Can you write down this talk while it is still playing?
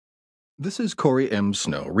This is Corey M.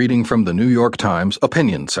 Snow reading from the New York Times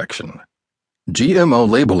opinion section. GMO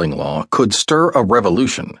labeling law could stir a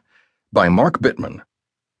revolution by Mark Bittman.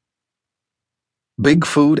 Big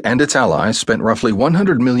Food and its allies spent roughly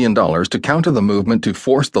 $100 million to counter the movement to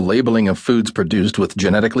force the labeling of foods produced with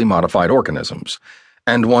genetically modified organisms,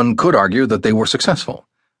 and one could argue that they were successful.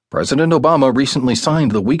 President Obama recently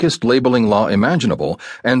signed the weakest labeling law imaginable,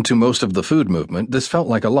 and to most of the food movement, this felt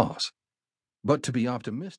like a loss. But to be optimistic,